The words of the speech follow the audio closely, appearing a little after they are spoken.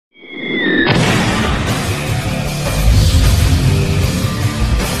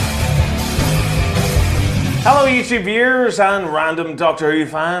YouTube viewers and random Doctor Who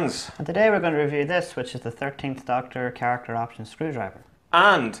fans. And today we're going to review this, which is the 13th Doctor character option screwdriver.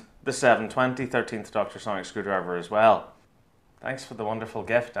 And the Se7en20 13th Doctor sonic screwdriver as well. Thanks for the wonderful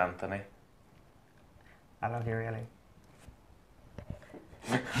gift, Anthony. I love you, really.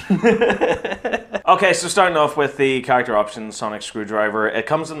 Okay, so starting off with the character option sonic screwdriver. It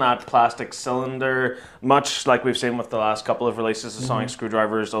comes in that plastic cylinder, much like we've seen with the last couple of releases of sonic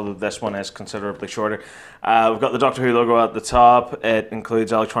screwdrivers, although this one is considerably shorter. We've got the Doctor Who logo at the top. It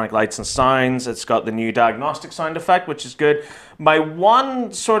includes electronic lights and sounds. It's got the new diagnostic sound effect, which is good. My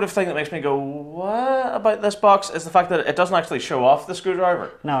one sort of thing that makes me go, what about this box, is the fact that it doesn't actually show off the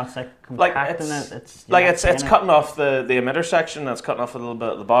screwdriver. No, it's like compacting it. It's cutting off the emitter section. It's cutting off a little bit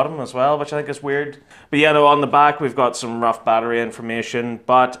at the bottom as well, which I think is weird. But yeah, no, on the back we've got some rough battery information,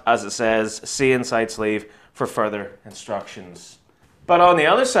 but as it says, see inside sleeve for further instructions. But on the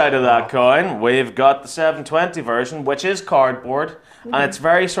other side of that coin, we've got the Se7en20 version, which is cardboard, and it's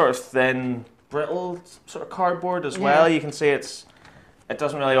very sort of thin, brittle sort of cardboard as well. You can see it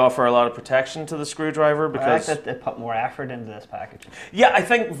doesn't really offer a lot of protection to the screwdriver because I like that they put more effort into this package. Yeah, I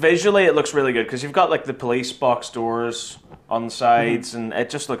think visually it looks really good because you've got like the police box doors on the sides and it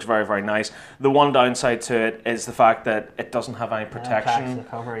just looks very, very nice. The one downside to it is the fact that it doesn't have any protection. The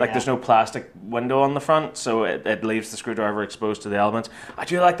cover, there's no plastic window on the front, so it leaves the screwdriver exposed to the elements. I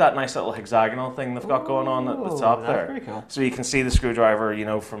do like that nice little hexagonal thing they've got going on at the top there. Pretty cool. So you can see the screwdriver, you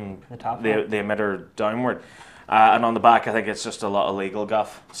know, from the top the emitter downward. And on the back, I think it's just a lot of legal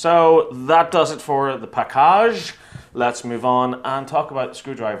guff. So that does it for the package. Let's move on and talk about the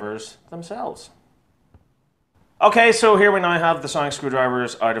screwdrivers themselves. Okay, so here we now have the sonic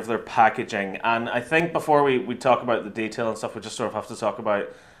screwdrivers out of their packaging. And I think before we talk about the detail and stuff, we just sort of have to talk about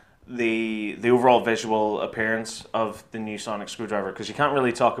the overall visual appearance of the new sonic screwdriver, because you can't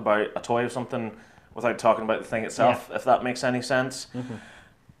really talk about a toy of something without talking about the thing itself, if that makes any sense.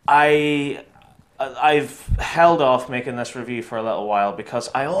 I've held off making this review for a little while because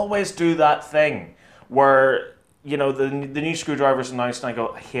I always do that thing where, you know, the new screwdriver's announced and I go,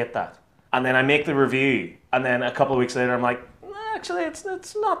 I hate that. And then I make the review and then a couple of weeks later I'm like, actually it's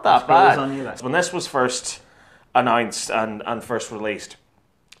not that bad. When this was first announced and first released,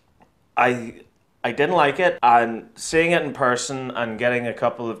 I didn't like it, and seeing it in person and getting a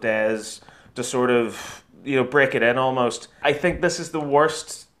couple of days to sort of, you know, break it in almost, I think this is the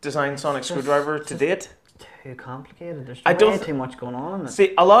worst design sonic screwdriver to date. Too complicated. There's way too much going on.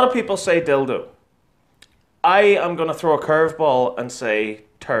 See, a lot of people say dildo. I am going to throw a curveball and say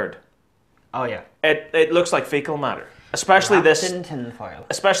turd. Oh yeah. It looks like fecal matter, especially this in tin foil.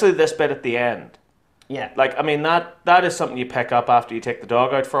 Especially this bit at the end. Yeah. Like, I mean, that is something you pick up after you take the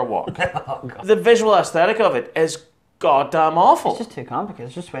dog out for a walk. Oh, God. The visual aesthetic of it is goddamn awful. It's just too complicated.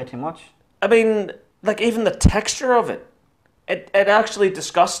 It's just way too much. I mean, like, even the texture of it. It actually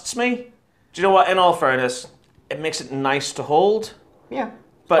disgusts me. Do you know what? In all fairness, it makes it nice to hold. Yeah.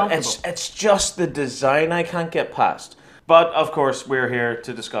 But it's just the design I can't get past. But of course, we're here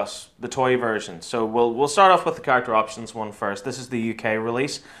to discuss the toy version. So we'll start off with the character options one first. This is the UK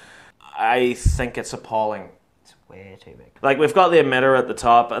release. I think it's appalling. It's way too big. Like, we've got the emitter at the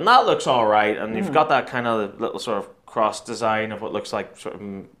top, and that looks all right. And you've got that kind of little sort of cross design of what looks like sort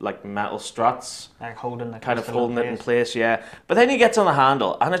of like metal struts, like holding it in place, yeah. But then you get to the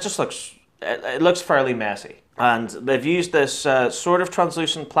handle, and it just looks it looks fairly messy. And they've used this sort of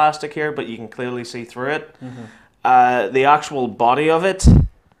translucent plastic here, but you can clearly see through it. The actual body of it,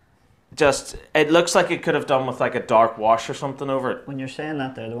 it looks like it could have done with like a dark wash or something over it. When you're saying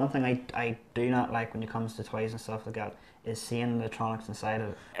that there, the one thing I do not like when it comes to toys and stuff like that is seeing the electronics inside of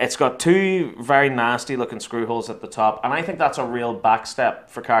it. It's got two very nasty looking screw holes at the top, and I think that's a real backstep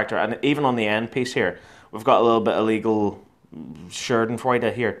for character. And even on the end piece here, we've got a little bit of legal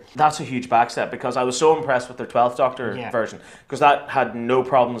schadenfreude here. That's a huge backstep because I was so impressed with their 12th Doctor version, because that had no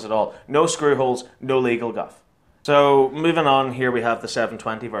problems at all. No screw holes, no legal guff. So moving on, here we have the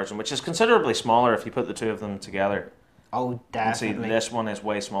Se7en20 version, which is considerably smaller if you put the two of them together. Oh, definitely. See, this one is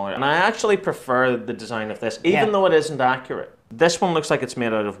way smaller. And I actually prefer the design of this, even though it isn't accurate. This one looks like it's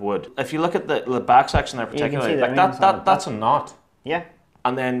made out of wood. If you look at the back section there particularly, like that's a knot. Yeah.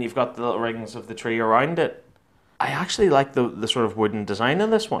 And then you've got the little rings of the tree around it. I actually like the sort of wooden design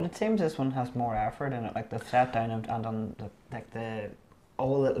in this one. But it seems this one has more effort in it, like they've sat down and on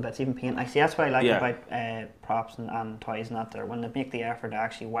all the little bits, even paint. I see, that's what I like about props and toys and that there, when they make the effort to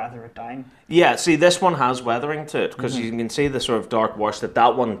actually weather it down. Yeah, see, this one has weathering to it, because you can see the sort of dark wash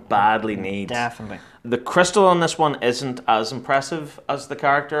that one badly needs. Definitely. The crystal on this one isn't as impressive as the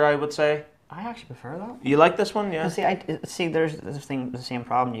character, I would say. I actually prefer that one. You like this one, yeah? See, there's the same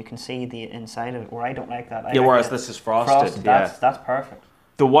problem. You can see the inside of it, where I don't like that. Whereas this is frosted. Yeah. That's perfect.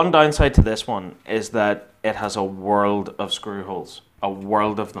 The one downside to this one is that it has a world of screw holes. A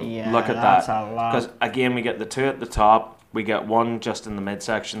world of them. Yeah, Look at that's that. a lot. Because again, we get the two at the top. We get one just in the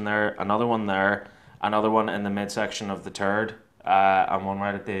midsection there, another one there, another one in the midsection of the turd, and one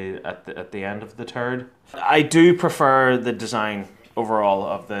right at the end of the turd. I do prefer the design overall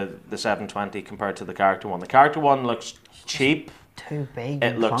of the 720 compared to the character one. The character one looks cheap. Too big.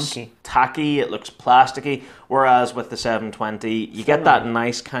 It looks clunky. tacky. It looks plasticky. Whereas with the 720, you get that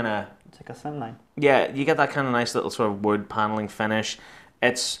nice kind of. It's like a slimline. Yeah, you get that kind of nice little sort of wood paneling finish.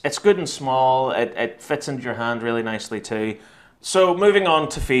 It's good and small. It fits into your hand really nicely too. So moving on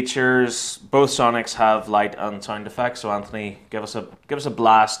to features, both Sonics have light and sound effects. So Anthony, give us a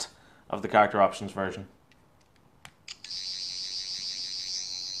blast of the character options version.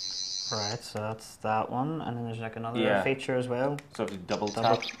 Right, so that's that one, and then there's like another feature as well. So if you double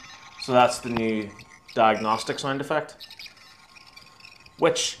tap, so that's the new diagnostic sound effect,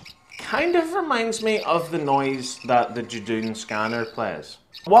 which kind of reminds me of the noise that the Judoon scanner plays.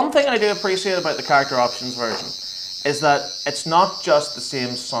 One thing I do appreciate about the character options version is that it's not just the same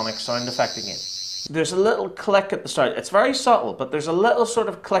Sonic sound effect again. There's a little click at the start. It's very subtle, but there's a little sort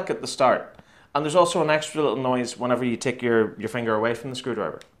of click at the start. And there's also an extra little noise whenever you take your finger away from the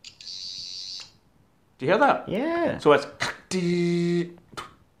screwdriver. Do you hear that? Yeah. So it's... It's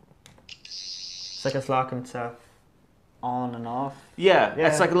like it's locking itself on and off. Yeah,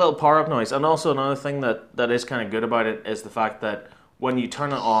 it's like a little power-up noise. And also another thing that is kind of good about it is the fact that when you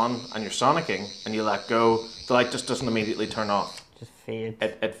turn it on and you're sonicking and you let go, the light just doesn't immediately turn off. Just fades.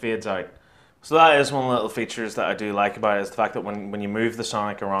 It fades out. So that is one of the little features that I do like about it, is the fact that when you move the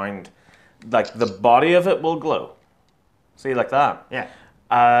Sonic around, like the body of it will glow. See, like that. Yeah.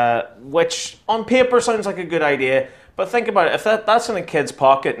 Which on paper sounds like a good idea, but think about it. If that's in a kid's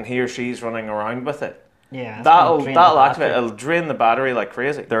pocket and he or she's running around with it, that'll activate. It'll drain the battery like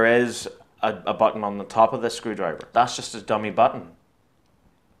crazy. There is a button on the top of this screwdriver. That's just a dummy button.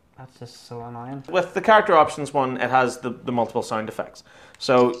 That's just so annoying. With the character options one, it has the multiple sound effects.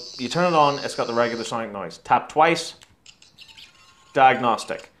 So you turn it on, it's got the regular sonic noise. Tap twice,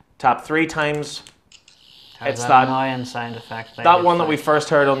 diagnostic. Tap 3 times. It's that annoying sound effect. That one that we first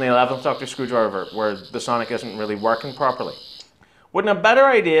heard on the 11th Doctor screwdriver, where the Sonic isn't really working properly. Wouldn't a better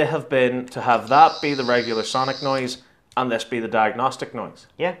idea have been to have that be the regular Sonic noise and this be the diagnostic noise?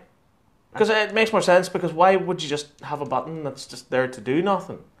 Yeah. Because it makes more sense, because why would you just have a button that's just there to do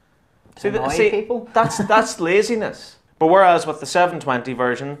nothing? See, people? That's laziness. But whereas with the 720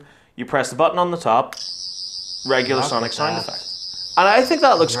 version, you press the button on the top, regular Sonic sound effect. And I think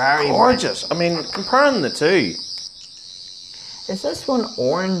that looks gorgeous. I mean, comparing the two. Is this one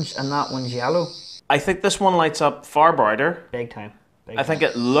orange and that one's yellow? I think this one lights up far brighter. Big time. I think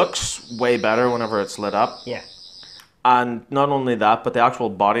it looks way better whenever it's lit up. Yeah. And not only that, but the actual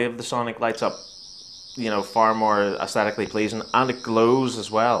body of the Sonic lights up, far more aesthetically pleasing, and it glows as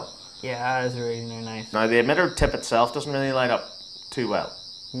well. Yeah, that is really nice. Now, the emitter tip itself doesn't really light up too well.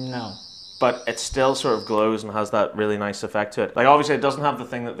 No. But it still sort of glows and has that really nice effect to it. Like, obviously, it doesn't have the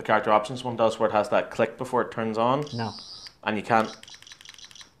thing that the character options one does, where it has that click before it turns on. No. And you can't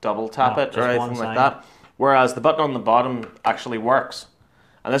double tap it or anything like that. Whereas the button on the bottom actually works.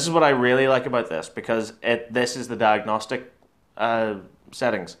 And this is what I really like about this, because this is the diagnostic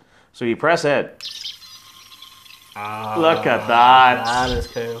settings. So you press it. Look at that. That is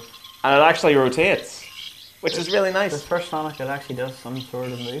cool. And it actually rotates, which is really nice. This first Sonic, it actually does some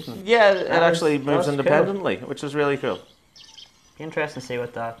sort of movement. Yeah, it actually moves independently, which is really cool. Be interesting to see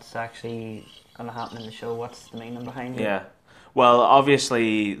what that's actually going to happen in the show. What's the meaning behind it? Yeah. Well,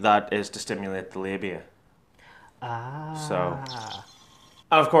 obviously that is to stimulate the labia. Ah. So.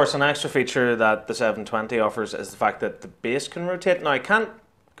 And of course, an extra feature that the 720 offers is the fact that the base can rotate. Now, I can't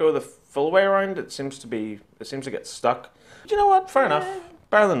go the full way around. It seems to get stuck. But you know what? Fair enough.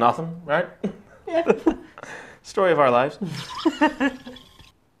 Better than nothing, right? Yeah. Story of our lives.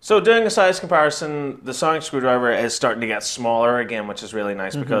 So doing a size comparison, the Sonic screwdriver is starting to get smaller again, which is really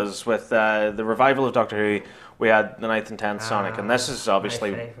nice, because with the revival of Doctor Who, we had the 9th and 10th Sonic, and this is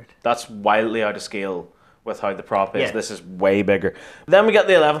obviously, that's wildly out of scale with how the prop is. Yeah. This is way bigger. Then we got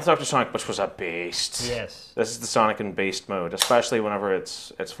the 11th Doctor Sonic, which was a beast. Yes. This is the Sonic in beast mode, especially whenever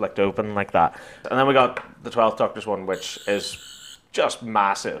it's flicked open like that. And then we got the 12th Doctor's one, which is just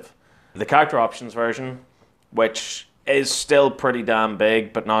massive. The character options version, which is still pretty damn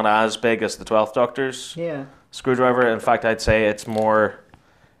big, but not as big as the 12th Doctor's screwdriver. In fact, I'd say it's more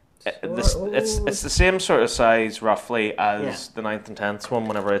It's the same sort of size roughly as the 9th and 10th one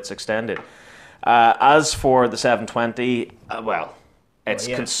whenever it's extended. As for the 720, it's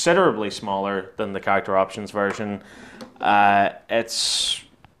considerably smaller than the character options version. It's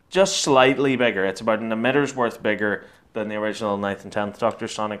just slightly bigger. It's about an emitter's worth bigger than the original 9th and 10th Dr.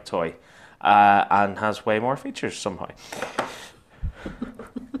 Sonic toy, and has way more features somehow.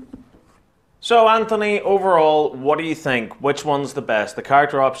 So, Anthony, overall, what do you think? Which one's the best? The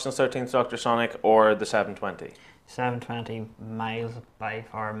character options 13th Dr. Sonic or the 720? 720 by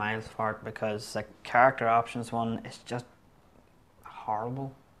far miles apart, because the character options one is just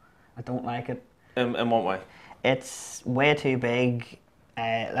horrible. I don't like it. In what way? It's way too big.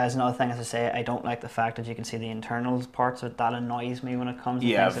 There's another thing, as I say, I don't like the fact that you can see the internals parts of it. That annoys me when it comes to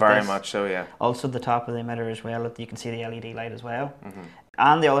things like very this. much so, yeah. Also, the top of the emitter as well, you can see the LED light as well.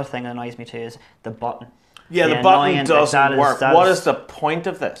 And the other thing that annoys me too is the button. Yeah, the button doesn't work. What is the point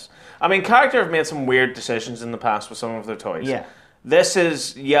of this? I mean, Character have made some weird decisions in the past with some of their toys. Yeah. This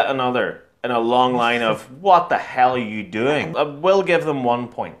is yet another in a long line of, what the hell are you doing? I will give them 1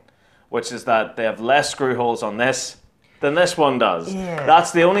 point, which is that they have less screw holes on this than this one does. Yeah.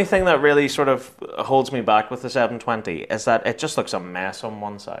 That's the only thing that really sort of holds me back with the 720, is that it just looks a mess on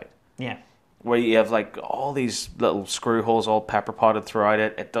one side. Yeah. Where you have like all these little screw holes all pepper potted throughout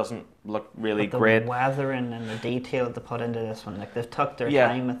it. It doesn't look really great. The weathering and the detail that they put into this one, like they've took their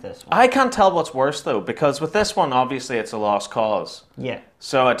time with this one. I can't tell what's worse though, because with this one, obviously it's a lost cause. Yeah.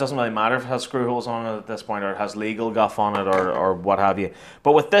 So it doesn't really matter if it has screw holes on it at this point, or it has legal guff on it, or what have you.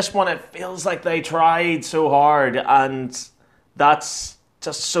 But with this one, it feels like they tried so hard, and that's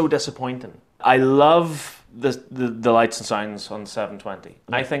just so disappointing. I love the lights and sounds on the 720.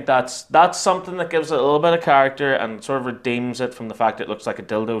 I think that's something that gives it a little bit of character and sort of redeems it from the fact it looks like a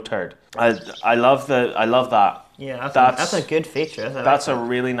dildo turd. I love that. Yeah, that's a good feature. That's a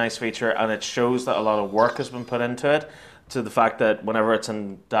really nice feature, and it shows that a lot of work has been put into it, to the fact that whenever it's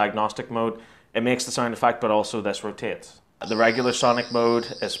in diagnostic mode, it makes the sound effect, but also this rotates. The regular Sonic mode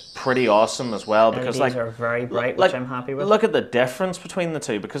is pretty awesome as well, because these are very bright, which I'm happy with. Look at the difference between the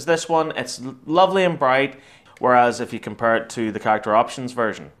two, because this one, it's lovely and bright, whereas if you compare it to the character options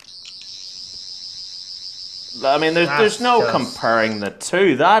version, I mean, there's no comparing the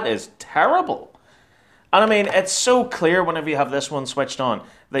two. That is terrible. And I mean, it's so clear whenever you have this one switched on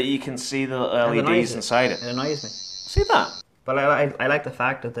that you can see the LEDs inside it. It annoys me. See that? But I like the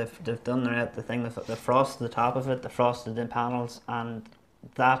fact that they've done the thing, the frosted the top of it, the frosted in panels, and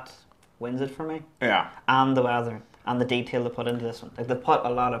that wins it for me. Yeah. And the weather and the detail they put into this one. Like, they put a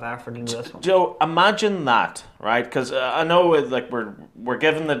lot of effort into this one. Joe, imagine that, right? Because I know like we're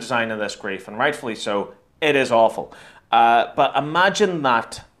given the design of this grief, and rightfully so. It is awful. But imagine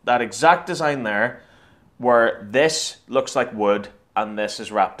that exact design there, where this looks like wood and this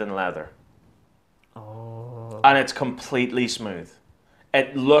is wrapped in leather. And it's completely smooth.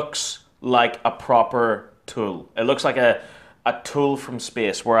 It looks like a proper tool. It looks like a tool from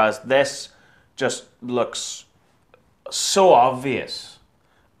space, whereas this just looks so obvious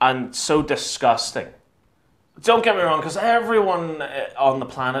and so disgusting. Don't get me wrong, because everyone on the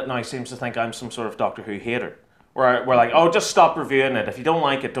planet now seems to think I'm some sort of Doctor Who hater. We're like, oh, just stop reviewing it. If you don't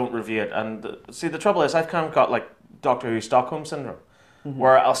like it, don't review it. And see, the trouble is, I've kind of got like Doctor Who Stockholm Syndrome.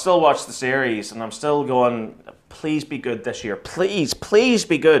 Where I'll still watch the series and I'm still going, please be good this year. Please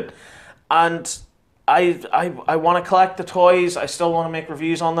be good. And I want to collect the toys. I still want to make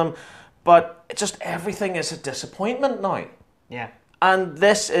reviews on them. But just everything is a disappointment now. Yeah. And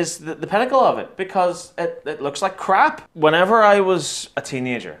this is the pinnacle of it, because it looks like crap. Whenever I was a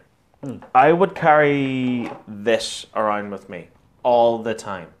teenager, I would carry this around with me all the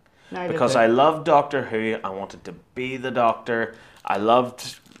time. Because I loved Doctor Who. I wanted to be the Doctor. I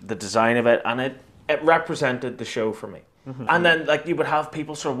loved the design of it, and it represented the show for me. And then like you would have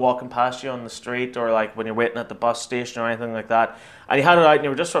people sort of walking past you on the street, or like when you're waiting at the bus station or anything like that, and you had it out and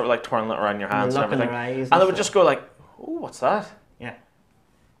you were just sort of like twirling it around your hands and everything, and they would just go like, oh, what's that? Yeah.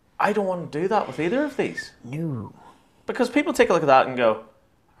 I don't want to do that with either of these. No. Because people take a look at that and go,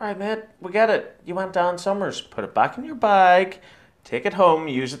 all right, mate, we get it. You went down Summers, put it back in your bag, take it home,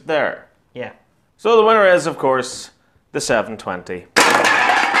 use it there. Yeah. So the winner is, of course, the 720.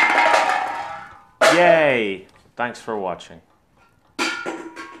 Yay! Thanks for watching.